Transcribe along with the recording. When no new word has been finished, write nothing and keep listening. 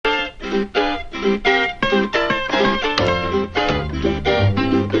He's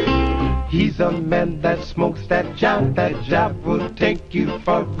a man that smokes that job will take you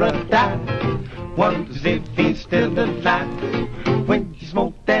for a dive. Wonders if he's still alive. When you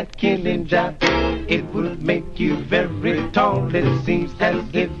smoke that killing job, it will make you very tall. It seems as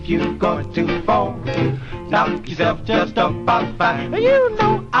if you're going to fall. Knock yourself just about fine. You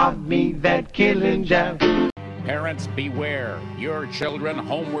know I mean that killing job. Parents, beware. Your children,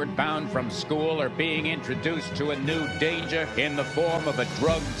 homeward bound from school, are being introduced to a new danger in the form of a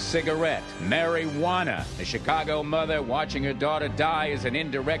drugged cigarette, marijuana. A Chicago mother watching her daughter die as an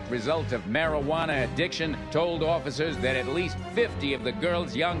indirect result of marijuana addiction told officers that at least 50 of the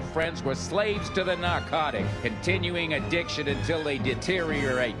girl's young friends were slaves to the narcotic, continuing addiction until they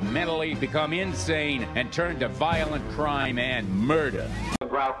deteriorate mentally, become insane, and turn to violent crime and murder.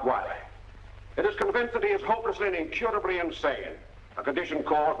 Ralph Wiley. It is convinced that he is hopelessly and incurably insane, a condition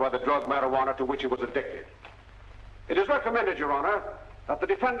caused by the drug marijuana to which he was addicted. It is recommended, Your Honor, that the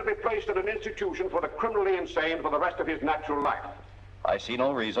defendant be placed in an institution for the criminally insane for the rest of his natural life. I see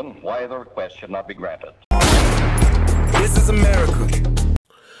no reason why the request should not be granted. This is America.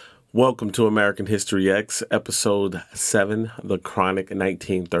 Welcome to American History X, Episode 7, The Chronic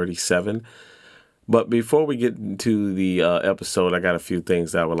 1937. But before we get into the episode, I got a few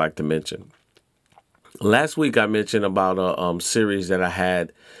things that I would like to mention. Last week, I mentioned about a series that I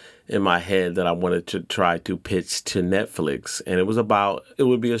had in my head that I wanted to try to pitch to Netflix. And it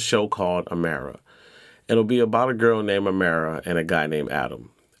would be a show called Amara. It'll be about a girl named Amara and a guy named Adam.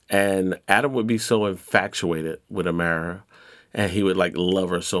 And Adam would be so infatuated with Amara, and he would love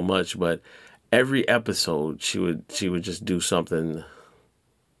her so much. But every episode, she would just do something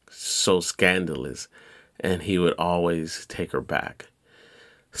so scandalous, and he would always take her back.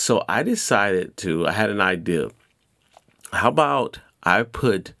 So I had an idea. How about I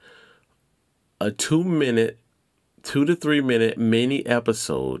put a 2 to 3 minute mini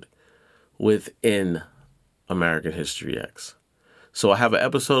episode within American History X. So I have an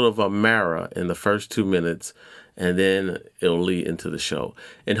episode of Amara in the first 2 minutes, and then it'll lead into the show.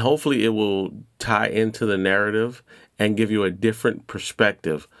 And hopefully it will tie into the narrative and give you a different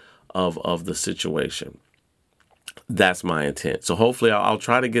perspective of the situation. That's my intent. So hopefully I'll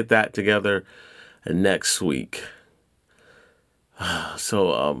try to get that together next week.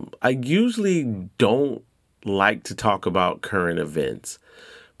 So I usually don't like to talk about current events,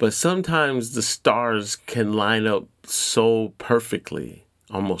 but sometimes the stars can line up so perfectly,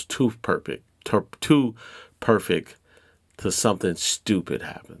 almost too perfect to something stupid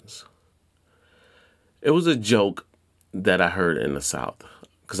happens. It was a joke that I heard in the South.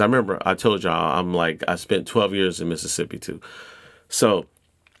 Because I remember I told y'all I spent 12 years in Mississippi too. So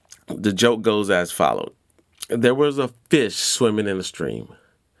the joke goes as followed. There was a fish swimming in a stream.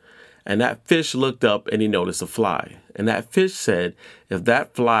 And that fish looked up and he noticed a fly. And that fish said, if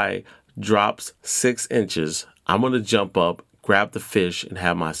that fly drops 6 inches, I'm going to jump up, grab the fish, and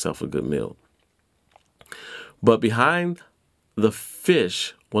have myself a good meal. But behind the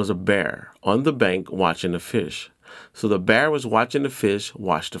fish was a bear on the bank watching the fish. So the bear was watching the fish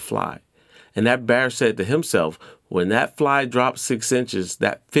watch the fly. And that bear said to himself, when that fly drops 6 inches,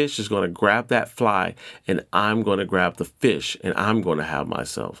 that fish is going to grab that fly, and I'm going to grab the fish, and I'm going to have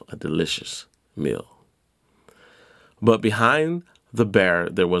myself a delicious meal. But behind the bear,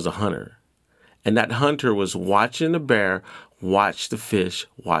 there was a hunter. And that hunter was watching the bear watch the fish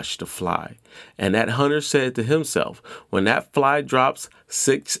watch the fly. And that hunter said to himself, when that fly drops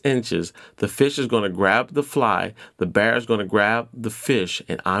 6 inches, the fish is going to grab the fly, the bear is going to grab the fish,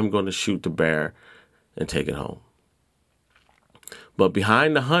 and I'm going to shoot the bear and take it home. But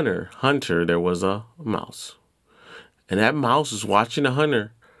behind the hunter, there was a mouse. And that mouse is watching the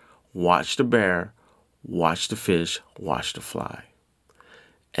hunter watch the bear, watch the fish, watch the fly.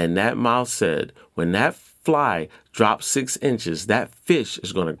 And that mouse said, when that fly drops 6 inches, that fish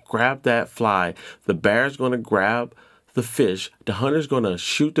is going to grab that fly. The bear is going to grab the fish. The hunter's going to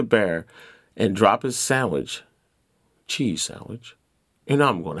shoot the bear and drop his sandwich, cheese sandwich, and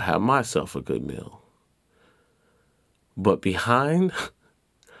I'm going to have myself a good meal. But behind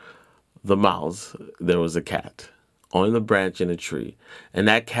the mouse, there was a cat on the branch in a tree. And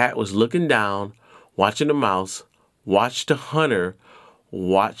that cat was looking down, watching the mouse, watch the hunter,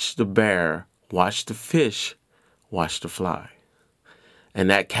 watch the bear, watch the fish, watch the fly. And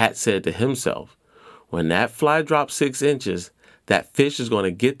that cat said to himself, when that fly drops 6 inches, that fish is going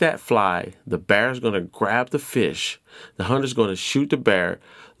to get that fly, the bear is going to grab the fish, the hunter's going to shoot the bear,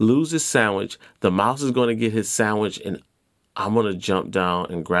 lose his sandwich, the mouse is going to get his sandwich, and I'm going to jump down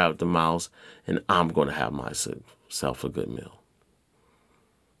and grab the mouse, and I'm going to have myself a good meal.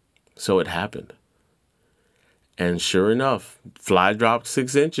 So it happened. And sure enough, fly dropped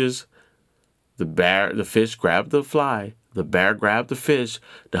 6 inches. The fish grabbed the fly. The bear grabbed the fish.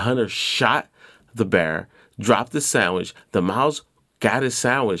 The hunter shot the bear, dropped the sandwich. The mouse got his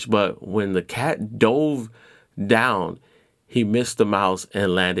sandwich, but when the cat dove down, he missed the mouse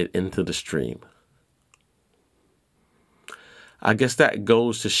and landed into the stream. I guess that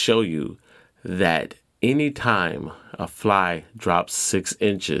goes to show you that anytime a fly drops 6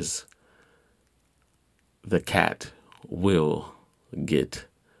 inches, the cat will get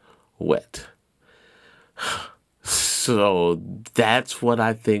wet. So that's what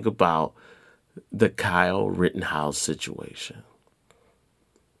I think about the Kyle Rittenhouse situation.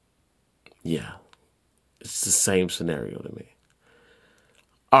 Yeah, it's the same scenario to me.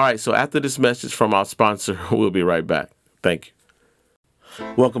 All right, so after this message from our sponsor, we'll be right back. Thank you.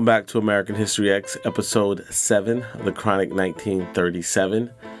 Welcome back to American History X, episode 7, The Chronic 1937.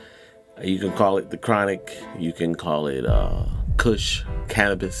 You can call it The Chronic. You can call it Kush,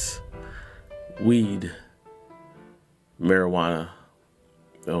 cannabis, weed, marijuana,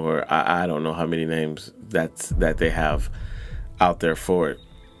 or I don't know how many names that they have out there for it.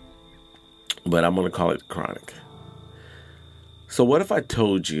 But I'm going to call it The Chronic. So what if I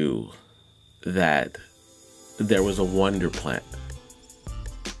told you that there was a wonder plant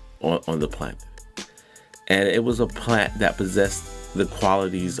on the planet? And it was a plant that possessed the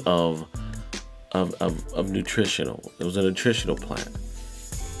qualities of nutritional. It was a nutritional plant.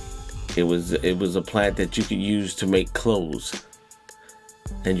 It was a plant that you could use to make clothes,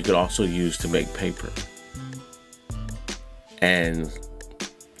 and you could also use to make paper. And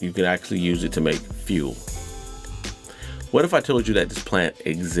you could actually use it to make fuel. What if I told you that this plant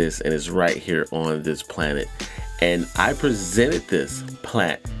exists and is right here on this planet, and I presented this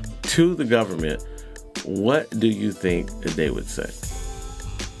plant to the government? What do you think they would say?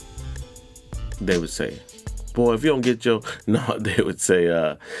 They would say, boy, if you don't get your... No, they would say,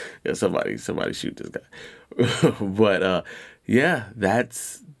 yeah, somebody shoot this guy. But yeah,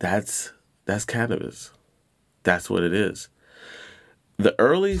 that's cannabis. That's what it is. The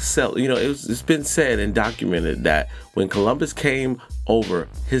early it's been said and documented that when Columbus came over,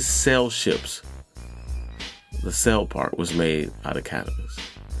 his sail ships, the sail part was made out of cannabis.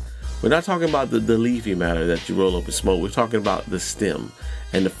 We're not talking about the leafy matter that you roll up and smoke. We're talking about the stem.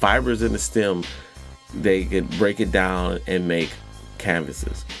 And the fibers in the stem, they could break it down and make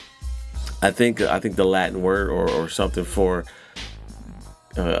canvases. I think the Latin word or something for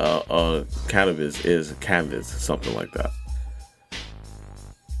cannabis is canvas, something like that.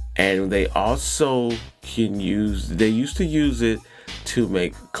 And they also used to use it to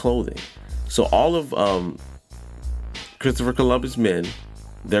make clothing. So all of Christopher Columbus' men,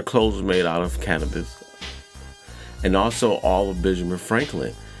 their clothes were made out of cannabis. And also all of Benjamin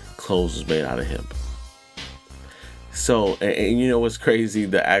Franklin clothes was made out of hemp. So, and you know what's crazy?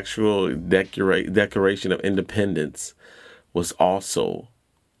 The actual Declaration of Independence was also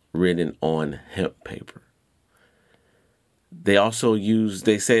written on hemp paper. They also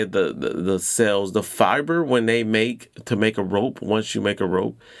they say the cells, the fiber when they make a rope, once you make a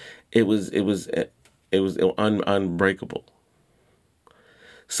rope, it was unbreakable.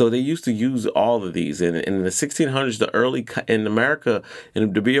 So they used to use all of these. And in the 1600s, in America,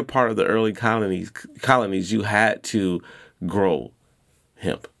 and to be a part of the early colonies, you had to grow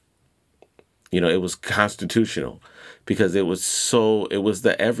hemp. It was constitutional because it was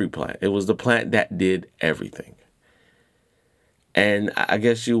the every plant. It was the plant that did everything. And I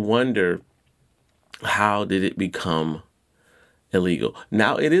guess you wonder, how did it become illegal?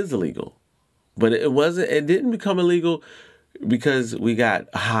 Now it is illegal, but it didn't become illegal because we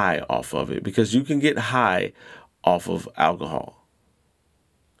got high off of it, because you can get high off of alcohol.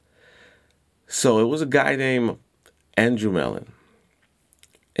 So it was a guy named Andrew Mellon.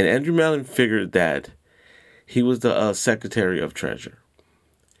 And Andrew Mellon figured that he was the Secretary of Treasury.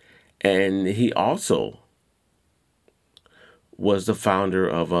 And he also was the founder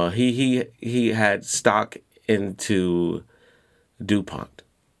of he had stock into DuPont.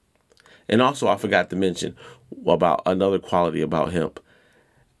 And also, I forgot to mention about another quality about hemp.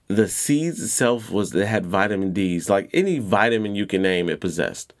 The seeds itself they had vitamin D's, like any vitamin you can name, it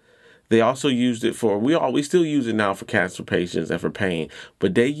possessed. They also used it for, we still use it now for cancer patients and for pain,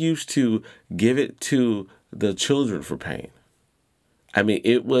 but they used to give it to the children for pain. I mean,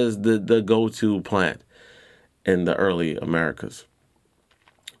 it was the go-to plant in the early Americas.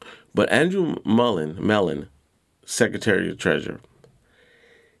 But Andrew Mellon, Secretary of Treasury,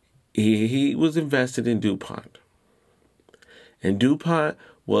 he was invested in DuPont. And DuPont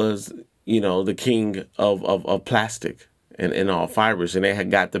was, the king of plastic and all fibers, and they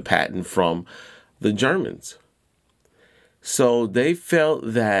had got the patent from the Germans. So they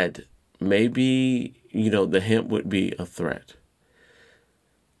felt that maybe, the hemp would be a threat.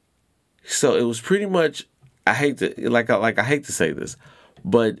 So it was pretty much, I hate to say this,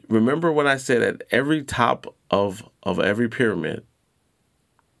 but remember when I said at every top of every pyramid,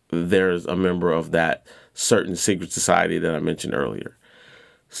 there's a member of that certain secret society that I mentioned earlier.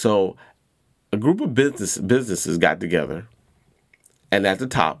 So a group of businesses got together, and at the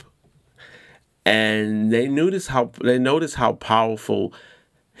top, and they noticed how powerful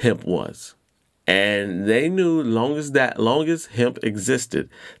hemp was. And they knew long as hemp existed,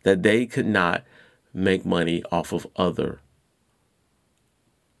 that they could not make money off of other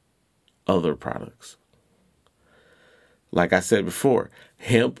products. Like I said before,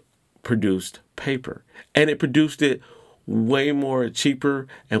 hemp produced paper, and it produced it way more cheaper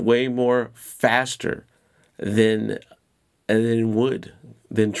and way more faster than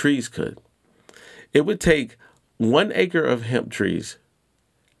trees could. It would take 1 acre of hemp trees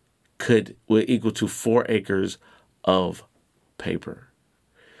would equal to 4 acres of paper.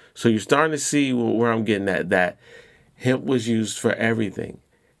 So you're starting to see where I'm getting at, that hemp was used for everything.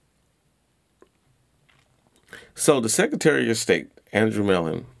 So the Secretary of State, Andrew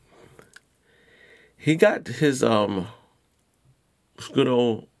Mellon, he got his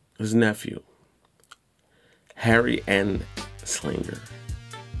his nephew, Harry Anslinger.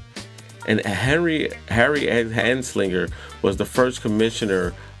 And Harry Anslinger was the first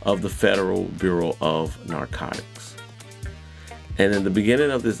commissioner of the Federal Bureau of Narcotics. And in the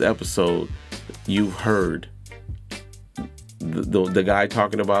beginning of this episode, you heard the guy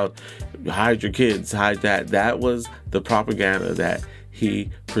talking about hide your kids, hide that. That was the propaganda that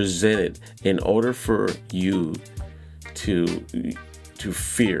he presented in order for you to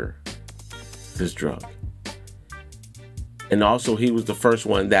fear this drug. And also, he was the first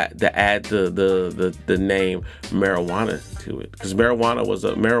one that add the name marijuana to it, because marijuana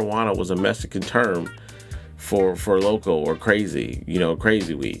was a Mexican term for loco or crazy,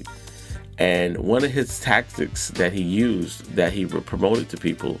 crazy weed. And one of his tactics that he used, that he promoted to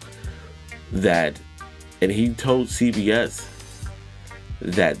people, and he told CBS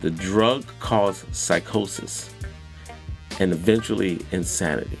that the drug caused psychosis and eventually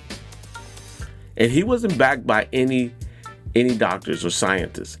insanity. And he wasn't backed by any doctors or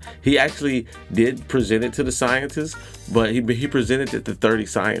scientists. He actually did present it to the scientists, but he presented it to 30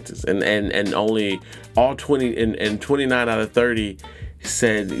 scientists, and only all 20 and 29 out of 30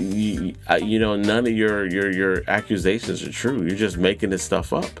 said, none of your accusations are true. You're just making this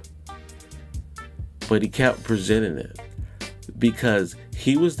stuff up. But he kept presenting it because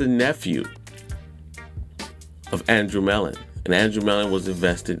he was the nephew of Andrew Mellon, and Andrew Mellon was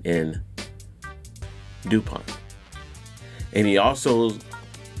invested in DuPont. And he also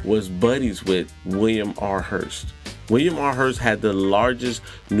was buddies with William R. Hearst. William R. Hearst had the largest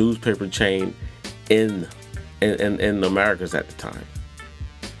newspaper chain in the Americas at the time.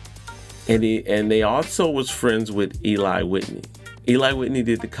 And they also was friends with Eli Whitney. Eli Whitney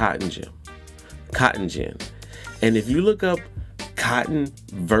did the cotton gin. And if you look up cotton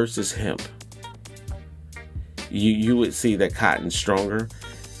versus hemp, you would see that cotton's stronger.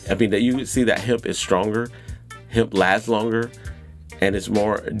 That you would see that hemp is stronger. Hemp lasts longer, and it's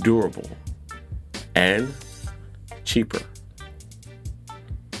more durable and cheaper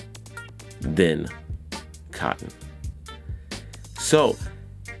than cotton. So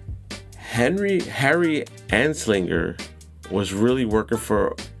Harry Anslinger was really working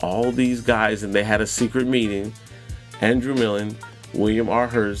for all these guys, and they had a secret meeting. Andrew Mellon, William R.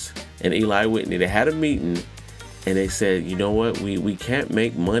 Hearst, and Eli Whitney. They had a meeting, and they said, you know what, we can't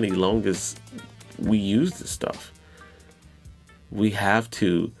make money long as we use this stuff. We have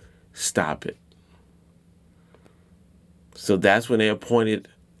to stop it. So that's when they appointed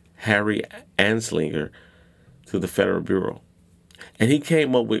Harry Anslinger to the Federal Bureau. And he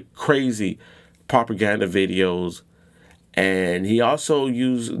came up with crazy propaganda videos, and he also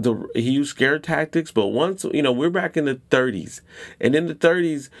used scare tactics. But once, we're back in the 30s, and in the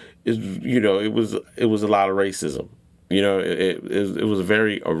 30s it was a lot of racism. It was a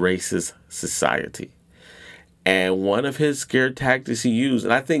racist society. And one of his scare tactics he used,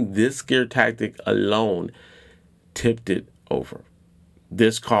 and I think this scare tactic alone tipped it over.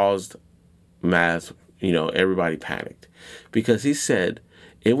 This caused mass, everybody panicked, because he said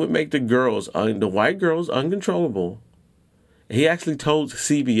it would make the white girls uncontrollable. He actually told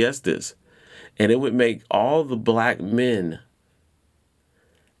CBS this, and it would make all the black men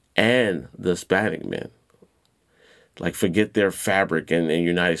and the Hispanic men forget their fabric in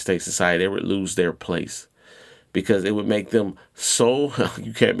United States society. They would lose their place, because it would make them so,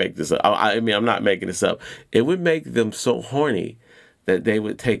 you can't make this up. I mean, I'm not making this up. It would make them so horny that they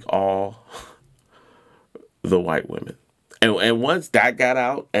would take all the white women. And once that got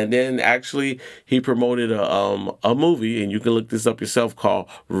out, and then actually he promoted a movie, and you can look this up yourself, called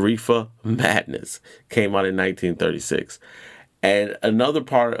Reefer Madness. Came out in 1936. And another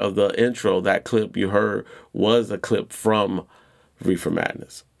part of the intro, that clip you heard, was a clip from Reefer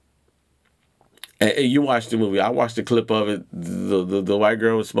Madness. And you watched the movie. I watched the clip of it. The white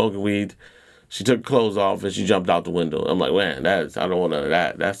girl was smoking weed. She took her clothes off and she jumped out the window. I'm like, man, I don't want none of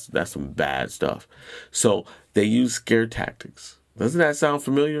that. That's some bad stuff. So they use scare tactics. Doesn't that sound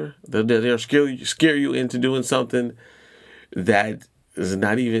familiar? They'll scare you into doing something that is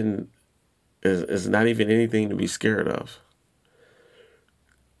not even anything to be scared of.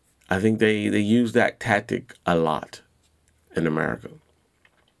 I think they use that tactic a lot in America.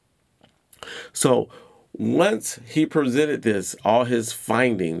 So once he presented this, all his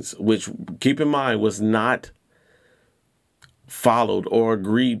findings, which, keep in mind, was not followed or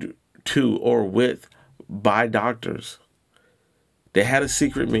agreed to or with by doctors. They had a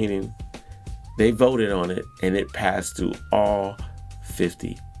secret meeting, they voted on it, and it passed through all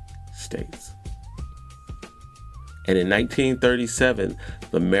 50 states. And in 1937,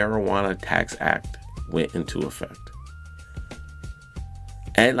 the Marijuana Tax Act went into effect.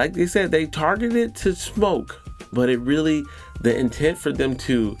 And like they said, they targeted to smoke, but it really, the intent for them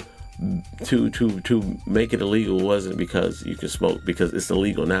to make it illegal wasn't because you can smoke, because it's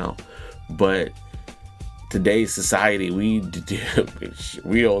illegal now. But today's society, we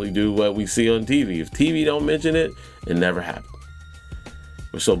only do what we see on TV. If TV don't mention it, it never happened.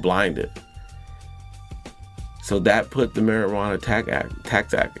 We're so blinded. So that put the Marijuana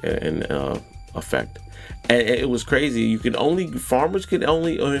Tax Act in effect. And it was crazy. Farmers could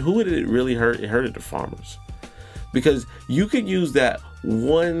only, who did it really hurt? It hurted the farmers. Because you could use that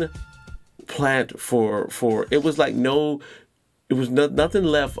one plant for it was like nothing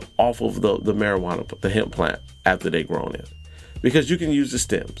left off of the marijuana, the hemp plant after they grown it. Because you can use the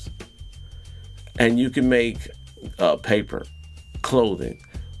stems. And you can make paper, clothing,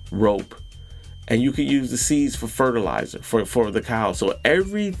 rope. And you can use the seeds for fertilizer for the cows. So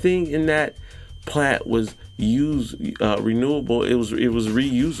everything in that plant was renewable. It was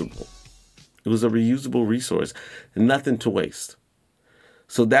reusable. It was a reusable resource, nothing to waste.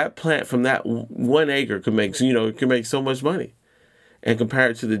 So that plant from that 1 acre could make so much money. And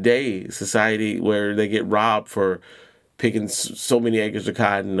compared to the day society where they get robbed for picking so many acres of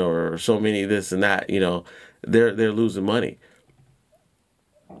cotton or so many this and that, they're losing money.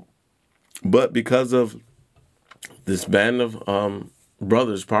 But because of this band of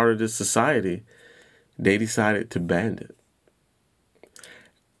brothers, part of this society, they decided to ban it.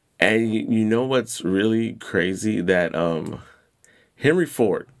 And you know what's really crazy? That Henry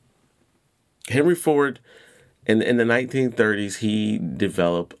Ford in the 1930s, he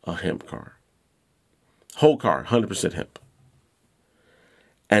developed a hemp car. Whole car, 100% hemp.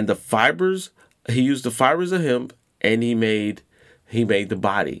 And the fibers, he used the fibers of hemp, and he made the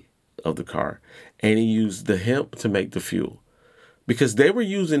body of the car, and he used the hemp to make the fuel, because they were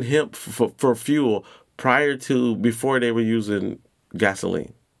using hemp for fuel before they were using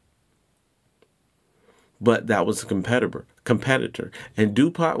gasoline. But that was a competitor, and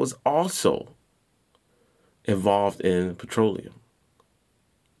DuPont was also involved in petroleum.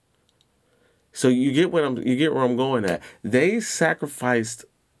 So you get where I'm going at. They sacrificed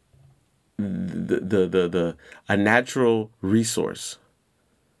a natural resource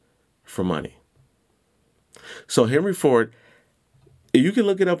for money. So Henry Ford, you can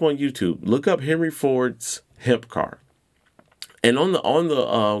look it up on YouTube. Look up Henry Ford's hemp car, and on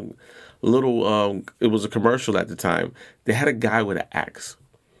the little it was a commercial at the time. They had a guy with an axe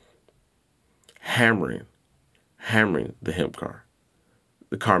hammering the hemp car.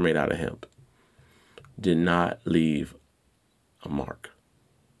 The car made out of hemp did not leave a mark.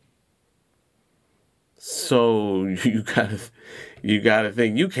 So you gotta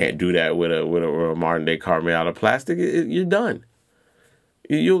think you can't do that with a modern day car made out of plastic. You're done.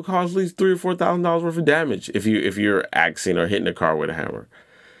 You'll cause at least $3,000 or $4,000 worth of damage if you're axing or hitting a car with a hammer.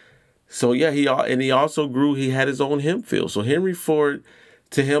 So yeah, he also grew. He had his own hemp field. So Henry Ford,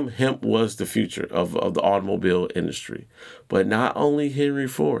 to him, hemp was the future of the automobile industry. But not only Henry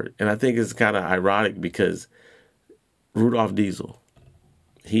Ford, and I think it's kind of ironic because Rudolph Diesel,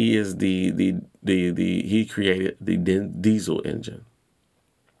 he is he created the diesel engine.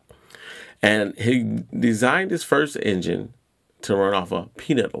 And he designed his first engine to run off of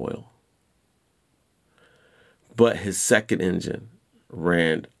peanut oil. But his second engine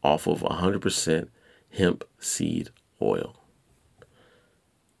ran off of 100% hemp seed oil.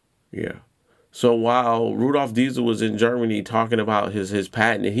 Yeah. So while Rudolf Diesel was in Germany talking about his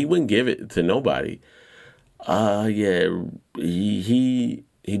patent, and he wouldn't give it to nobody, he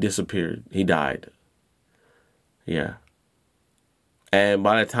disappeared. He died. Yeah. And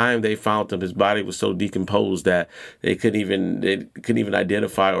by the time they found him, his body was so decomposed that they couldn't even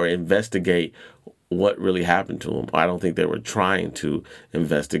identify or investigate what really happened to him. I don't think they were trying to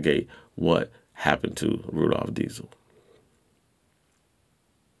investigate what happened to Rudolf Diesel.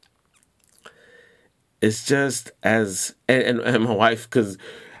 It's just and my wife, because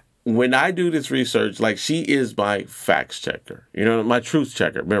when I do this research, like, she is my facts checker, my truth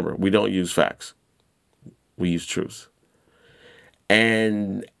checker. Remember, we don't use facts. We use truth.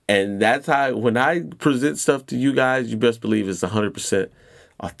 And that's how, when I present stuff to you guys, you best believe it's 100%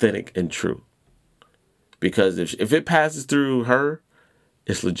 authentic and true. Because if it passes through her,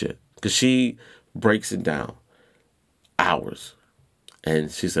 it's legit. Because she breaks it down hours.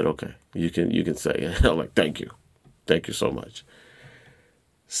 And she said, okay, you can say it. I'm like, thank you. Thank you so much.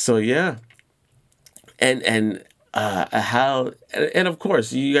 So, yeah. And of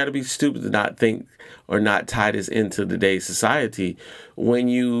course, you got to be stupid to not think or not tie this into today's society. When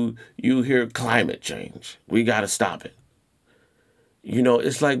you hear climate change, we got to stop it.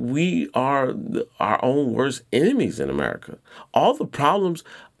 It's like we are our own worst enemies in America. All the problems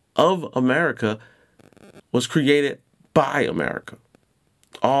of America was created by America.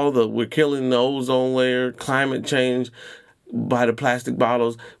 We're killing the ozone layer, climate change, by the plastic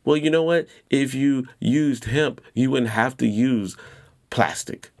bottles. Well, you know what? If you used hemp, you wouldn't have to use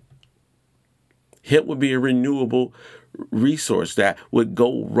plastic. Hemp would be a renewable resource that would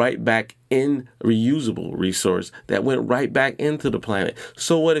go right back in, a reusable resource that went right back into the planet.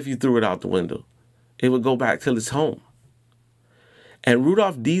 So what if you threw it out the window? It would go back to its home. And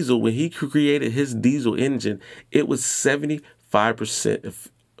Rudolf Diesel, when he created his diesel engine, it was 75%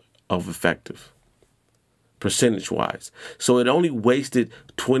 of effective, percentage-wise. So it only wasted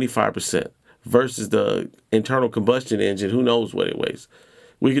 25% versus the internal combustion engine. Who knows what it wastes?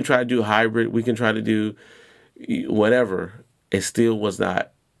 We can try to do hybrid. We can try to do whatever. It still was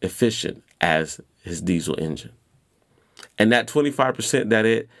not efficient as his diesel engine. And that 25% that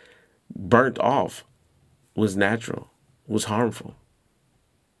it burnt off was natural, was harmful.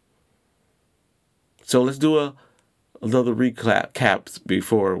 So let's do another recap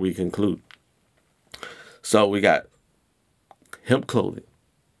before we conclude. So we got hemp clothing,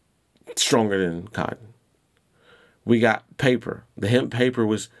 stronger than cotton. We got paper. The hemp paper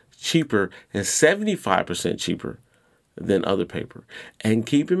was cheaper and 75% cheaper than other paper. And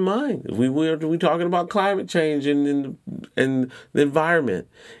keep in mind, we're talking about climate change and the environment.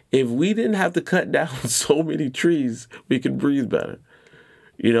 If we didn't have to cut down so many trees, we could breathe better.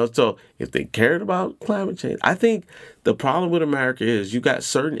 So if they cared about climate change, I think the problem with America is you got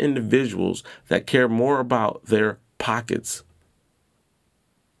certain individuals that care more about their pockets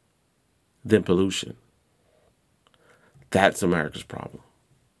than pollution. That's America's problem.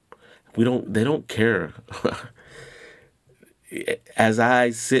 They don't care. As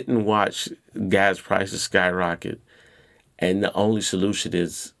I sit and watch gas prices skyrocket, and the only solution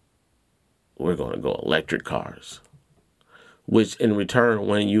is we're going to go electric cars. Which in return,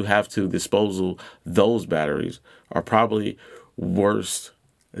 when you have to dispose those batteries, are probably worse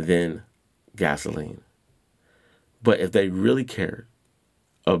than gasoline. But if they really cared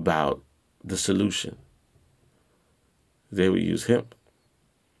about the solution, they would use hemp.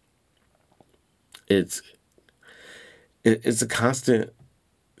 It's a constant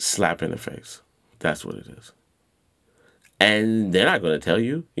slap in the face. That's what it is. And they're not going to tell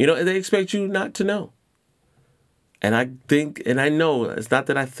you. They expect you not to know. And I think, and I know, it's not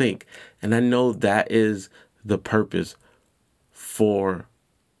that I think, and I know that is the purpose for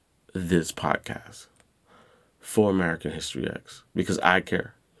this podcast, for American History X, because I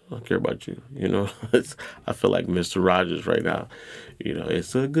care. I care about you. I feel like Mr. Rogers right now.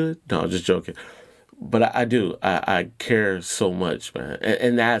 It's a good, no, I'm just joking. But I do. I care so much, man.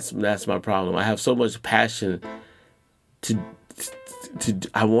 And that's my problem. I have so much passion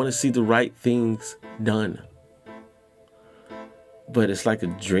I want to see the right things done. But it's like a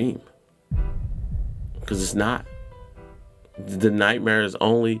dream. Because it's not. The nightmare is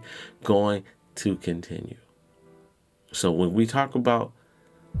only going to continue. So when we talk about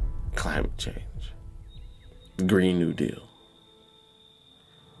climate change, the Green New Deal,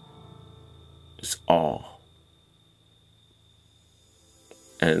 it's all.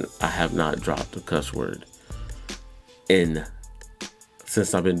 And I have not dropped a cuss word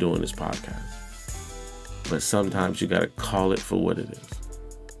since I've been doing this podcast. But sometimes you got to call it for what it is.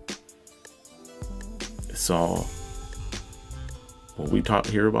 all. When we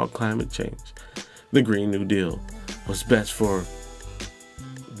hear about climate change, the Green New Deal, what's best for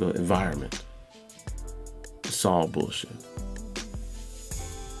the environment. It's all bullshit.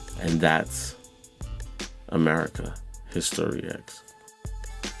 And that's America History X.